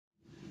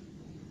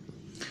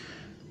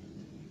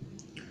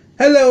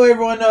Hello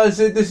everyone, this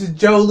is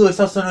Joe Lewis,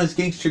 also known as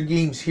Gangster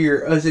Games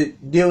here,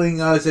 doing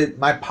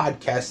my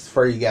podcast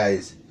for you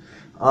guys.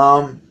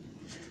 Well,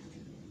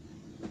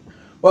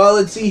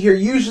 let's see here.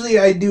 Usually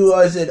I do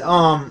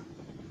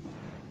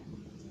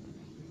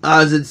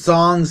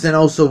songs and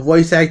also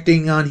voice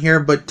acting on here,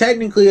 but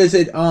technically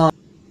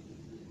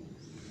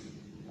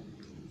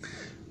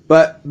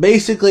but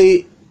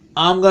basically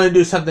I'm gonna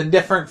do something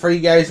different for you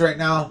guys right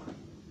now.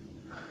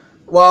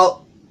 Well,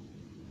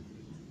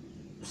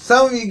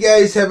 some of you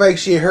guys have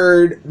actually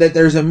heard that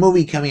there's a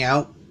movie coming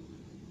out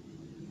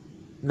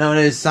known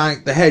as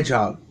Sonic the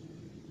Hedgehog.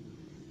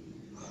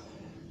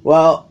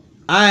 Well,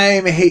 I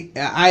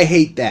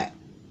hate that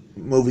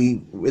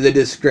movie with a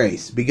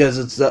disgrace because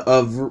it's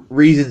of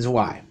reasons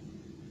why.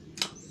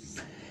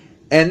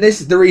 And this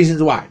is the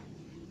reasons why.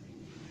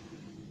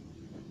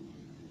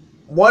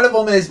 One of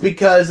them is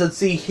because let's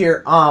see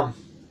here. One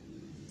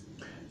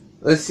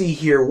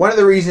of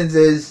the reasons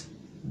is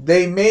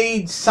they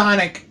made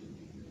Sonic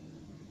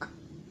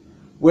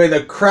with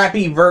a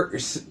crappy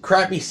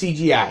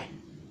CGI.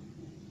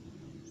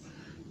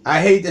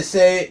 I hate to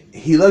say it,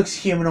 he looks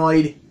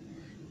humanoid.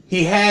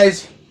 He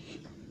has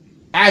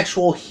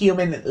actual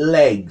human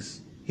legs.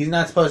 He's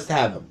not supposed to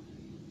have them.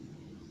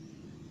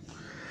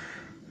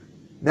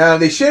 Now,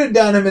 they should have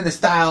done him in the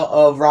style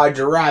of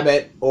Roger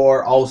Rabbit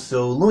or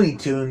also Looney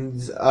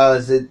Tunes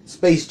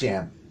Space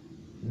Jam.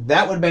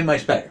 That would have been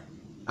much better.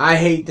 I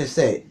hate to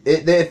say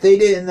it. If they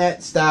did it in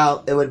that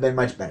style, it would have been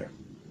much better.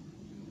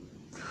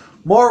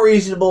 More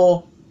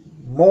reasonable,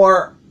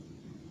 more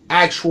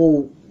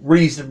actual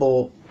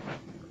reasonable,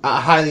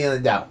 highly on the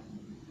doubt.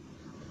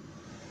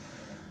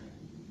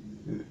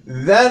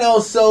 Then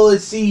also,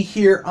 let's see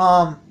here.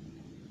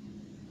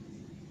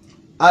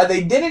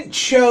 They didn't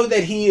show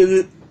that he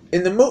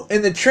in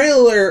the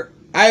trailer.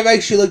 I've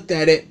actually looked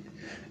at it,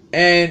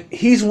 and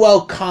he's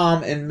well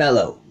calm and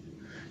mellow.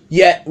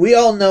 Yet we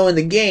all know in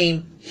the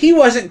game he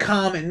wasn't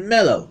calm and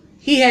mellow.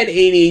 He had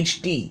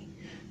ADHD.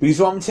 Because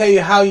I'm going to tell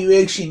you how you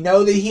actually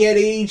know that he had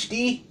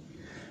ADHD.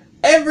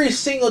 Every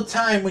single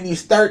time when you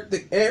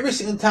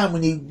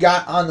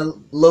got on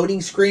the loading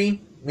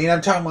screen, I mean,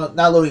 I'm talking about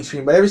not loading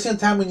screen, but every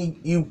single time when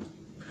you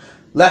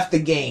left the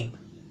game,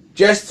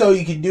 just so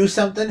you could do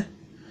something,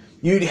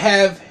 you'd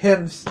have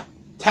him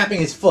tapping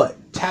his foot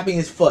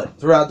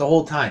throughout the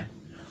whole time,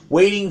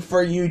 waiting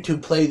for you to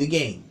play the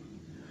game.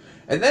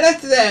 And then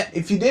after that,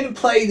 if you didn't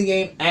play the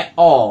game at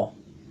all,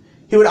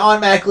 he would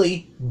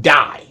automatically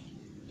die.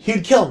 He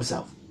would kill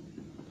himself.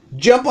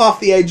 Jump off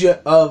the edge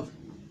of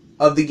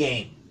the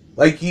game.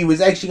 Like he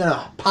was actually going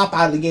to pop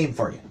out of the game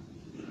for you.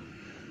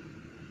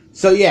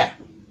 So yeah.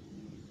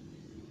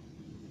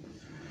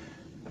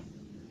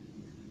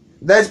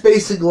 That's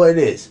basically what it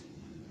is.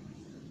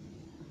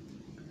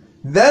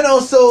 Then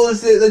also,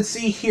 let's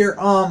see here,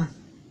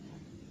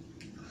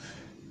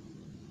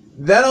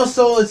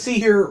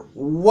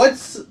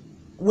 what's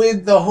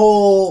with the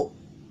whole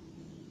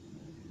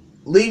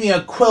leaving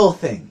a quill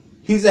thing?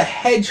 He's a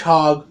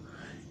hedgehog,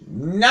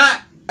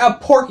 not a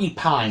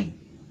porcupine.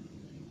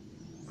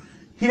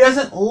 He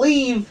doesn't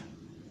leave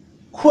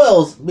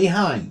quills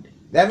behind.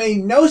 That made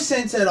no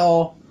sense at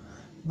all.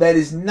 That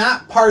is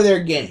not part of their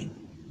game.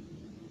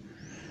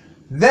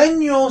 Then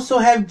you also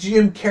have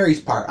Jim Carrey's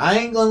part. I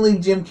ain't gonna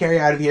leave Jim Carrey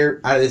out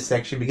of this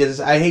section,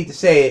 because I hate to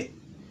say it,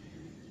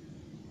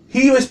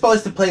 he was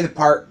supposed to play the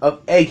part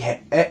of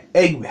Egghead,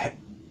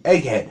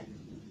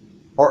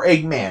 or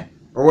Eggman,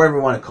 or whatever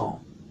you want to call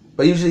him.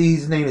 But usually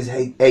his name is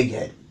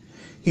Egghead.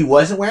 He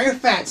wasn't wearing a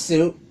fat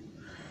suit,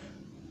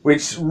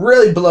 which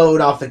really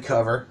blowed off the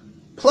cover.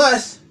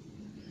 Plus,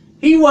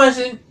 he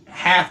wasn't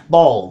half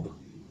bald.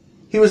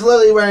 He was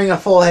literally wearing a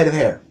full head of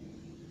hair.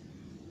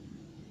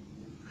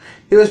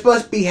 He was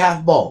supposed to be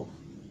half bald.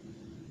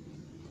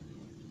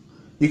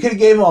 You could have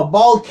gave him a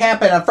bald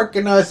cap and a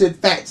freaking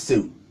fat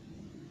suit.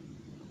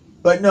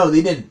 But no,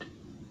 they didn't.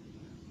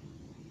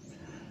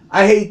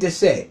 I hate to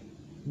say it.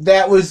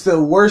 That was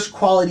the worst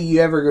quality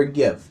you ever could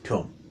give to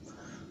him.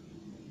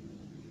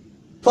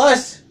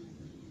 Plus,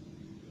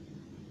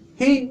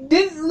 he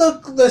didn't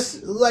look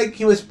like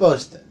he was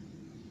supposed to.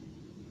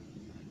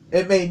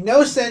 It made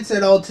no sense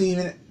at all to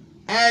even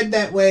add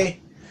that way.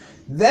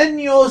 Then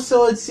you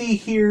also, let's see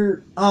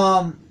here,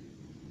 have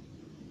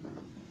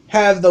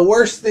the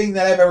worst thing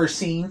that I've ever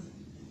seen.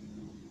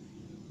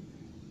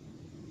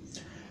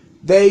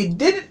 They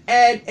didn't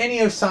add any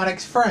of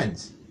Sonic's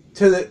friends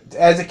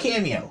as a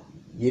cameo.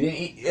 You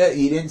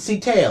didn't see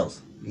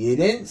Tails. You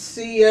didn't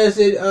see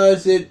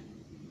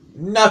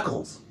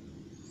Knuckles.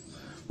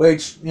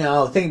 Which,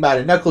 think about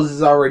it. Knuckles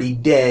is already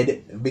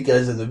dead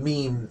because of the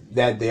meme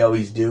that they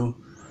always do.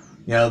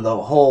 The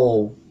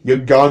whole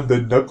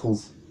Uganda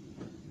Knuckles,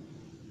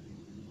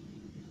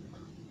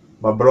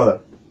 my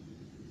brother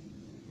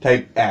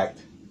type act.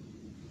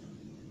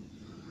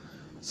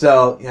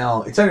 So,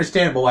 it's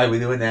understandable why we're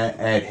doing that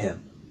at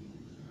him.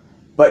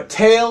 But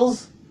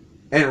Tails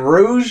and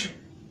Rouge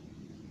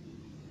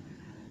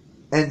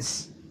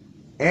and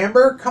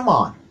Amber, come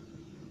on.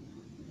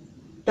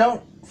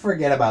 Don't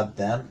forget about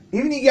them.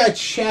 Even you got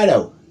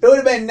Shadow. It would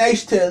have been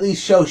nice to at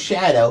least show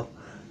Shadow.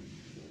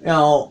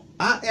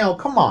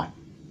 Come on.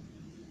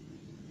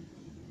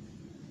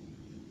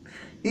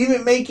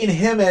 Even making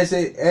him as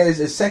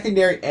a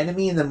secondary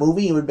enemy in the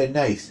movie, it would have been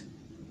nice.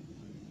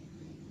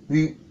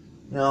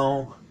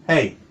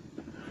 Hey.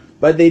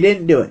 But they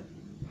didn't do it.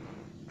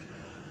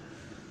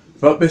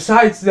 But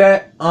besides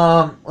that,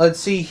 let's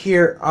see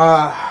here.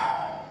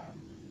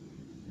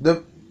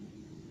 The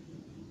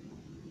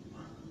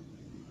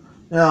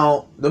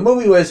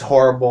movie was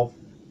horrible.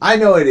 I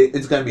know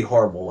it's going to be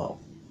horrible, though.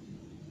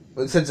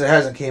 But since it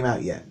hasn't came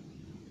out yet.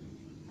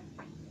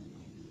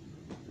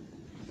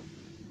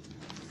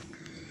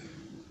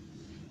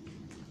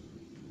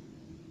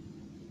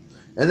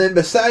 And then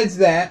besides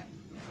that,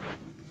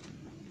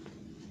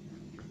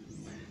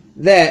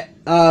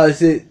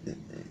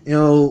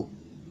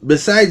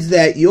 besides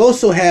that, you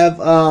also have,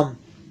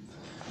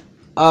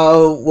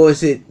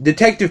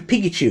 Detective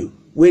Pikachu.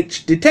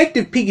 Which,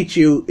 Detective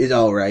Pikachu is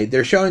alright.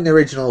 They're showing the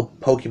original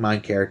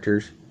Pokemon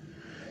characters.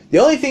 The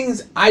only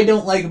things I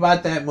don't like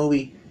about that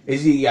movie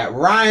is you got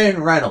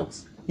Ryan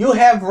Reynolds. You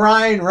have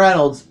Ryan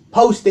Reynolds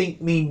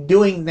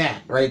doing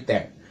that right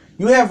there.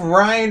 You have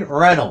Ryan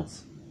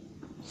Reynolds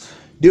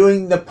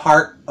doing the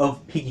part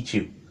of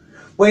Pikachu.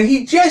 When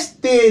he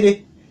just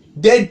did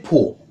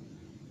Deadpool.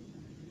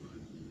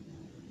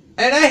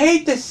 And I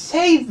hate to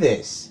say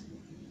this,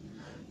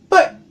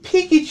 but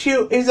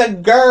Pikachu is a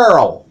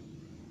girl.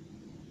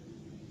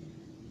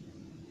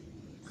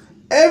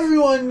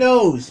 Everyone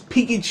knows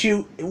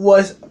Pikachu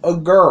was a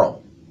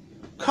girl.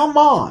 Come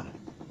on.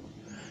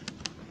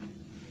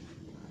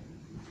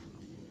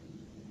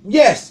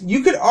 Yes,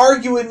 you could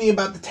argue with me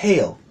about the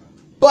tail,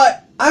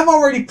 but I've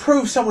already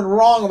proved someone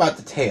wrong about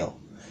the tail.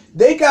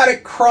 They got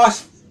it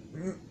cross-figured.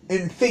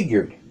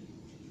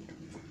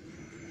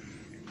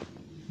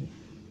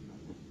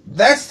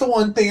 That's the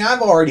one thing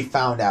I've already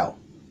found out.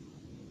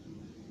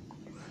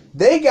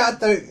 They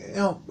got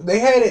they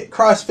had it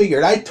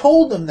cross-figured. I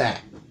told them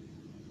that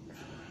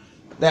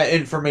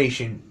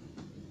information.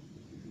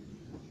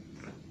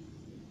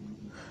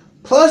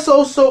 Plus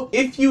also,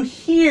 if you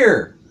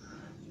hear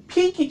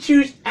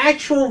Pikachu's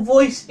actual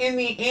voice in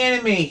the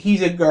anime,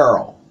 he's a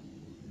girl.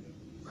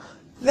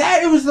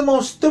 That was the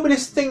most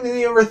stupidest thing that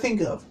they ever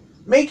think of.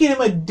 Making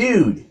him a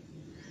dude.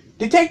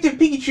 Detective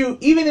Pikachu,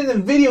 even in the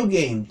video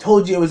game,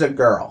 told you it was a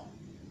girl.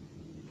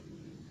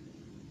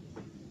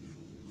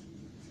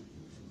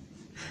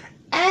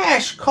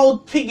 Ash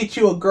called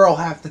Pikachu a girl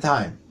half the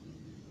time.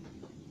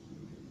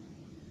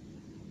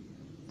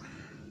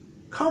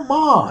 Come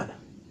on.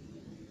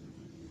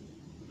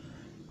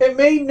 It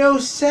made no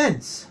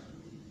sense.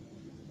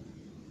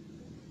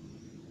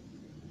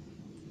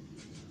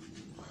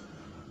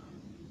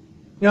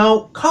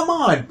 Come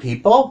on,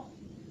 people.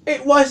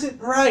 It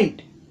wasn't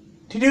right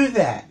to do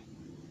that.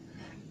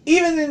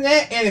 Even in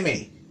that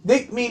anime,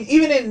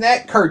 even in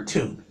that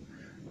cartoon,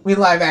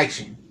 live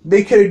action,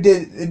 they could have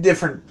did a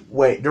different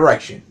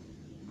direction.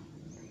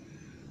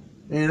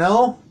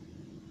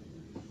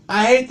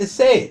 I hate to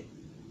say it.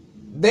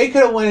 They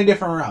could have went a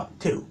different route,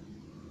 too.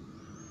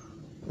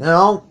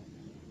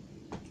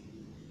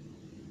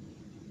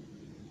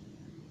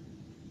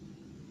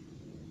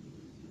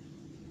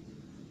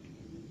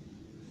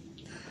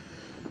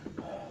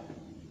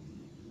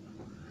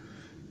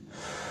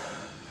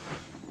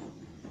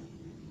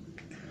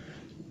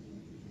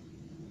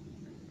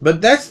 But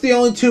that's the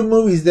only two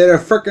movies that are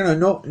freaking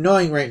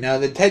annoying right now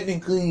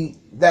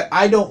that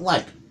I don't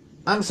like.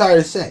 I'm sorry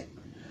to say.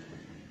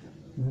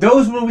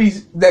 Those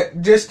movies that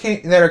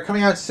are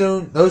coming out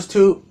soon, those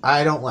two,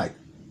 I don't like.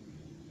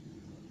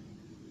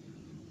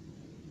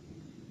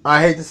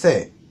 I hate to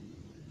say it.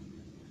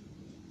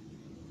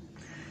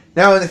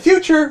 Now in the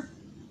future,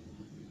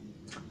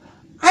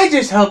 I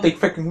just hope they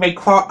freaking make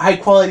high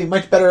quality,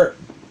 much better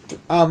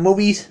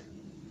movies.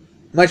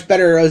 Much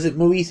better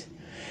movies.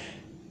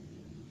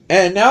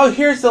 And now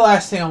here's the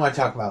last thing I want to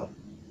talk about.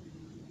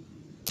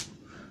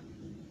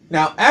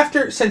 Now,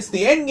 since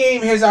the end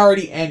game has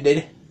already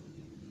ended,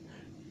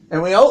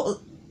 and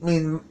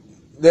the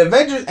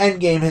Avengers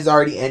Endgame has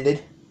already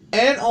ended,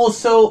 and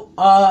also,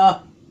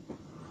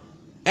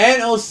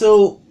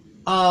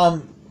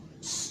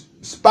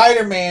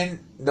 Spider-Man,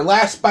 the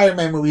last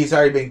Spider-Man movie has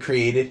already been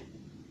created,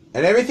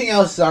 and everything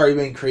else has already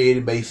been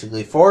created,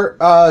 basically, for,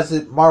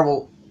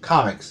 Marvel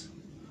Comics.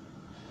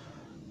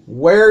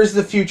 Where's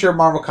the future of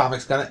Marvel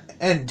Comics going to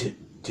end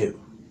to?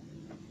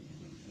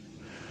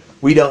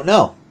 We don't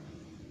know.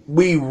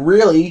 We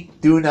really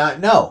do not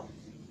know.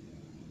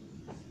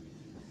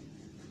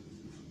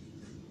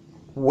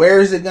 Where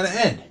is it going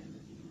to end?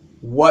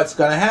 What's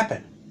going to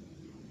happen?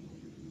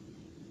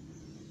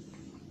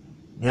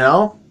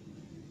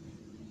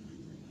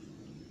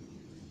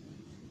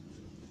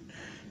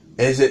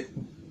 Is it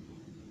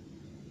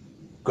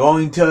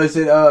going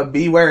to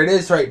be where it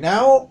is right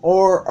now,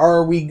 or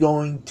are we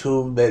going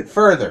to a bit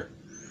further?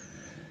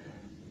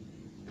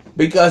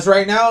 Because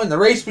right now, in the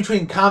race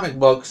between comic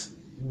books,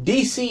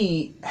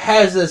 DC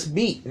has us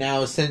beat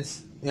now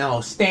since,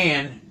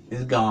 Stan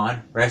is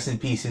gone. Rest in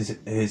peace,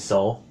 his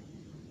soul.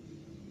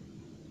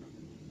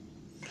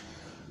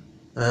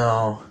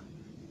 Oh.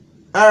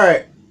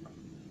 Alright.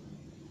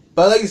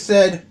 But like I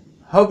said,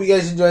 hope you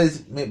guys enjoy this.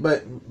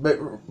 But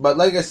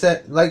like I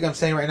said, like I'm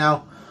saying right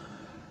now,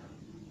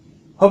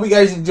 hope you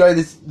guys enjoy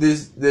this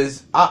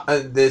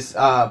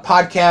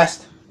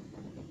podcast.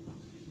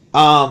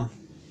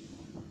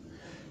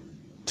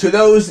 To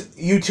those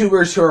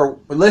YouTubers who are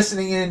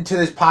listening in to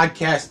this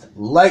podcast,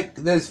 like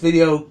this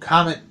video,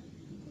 comment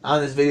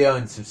on this video,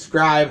 and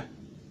subscribe.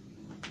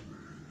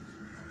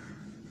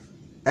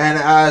 And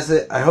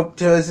I hope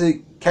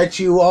to catch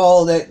you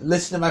all that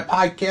listen to my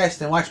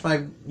podcast and watch my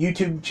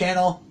YouTube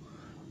channel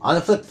on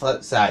the flip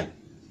side.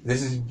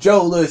 This is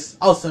Joe Lewis,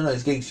 also known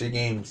as Gangster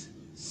Games,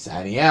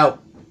 signing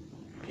out.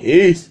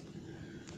 Peace.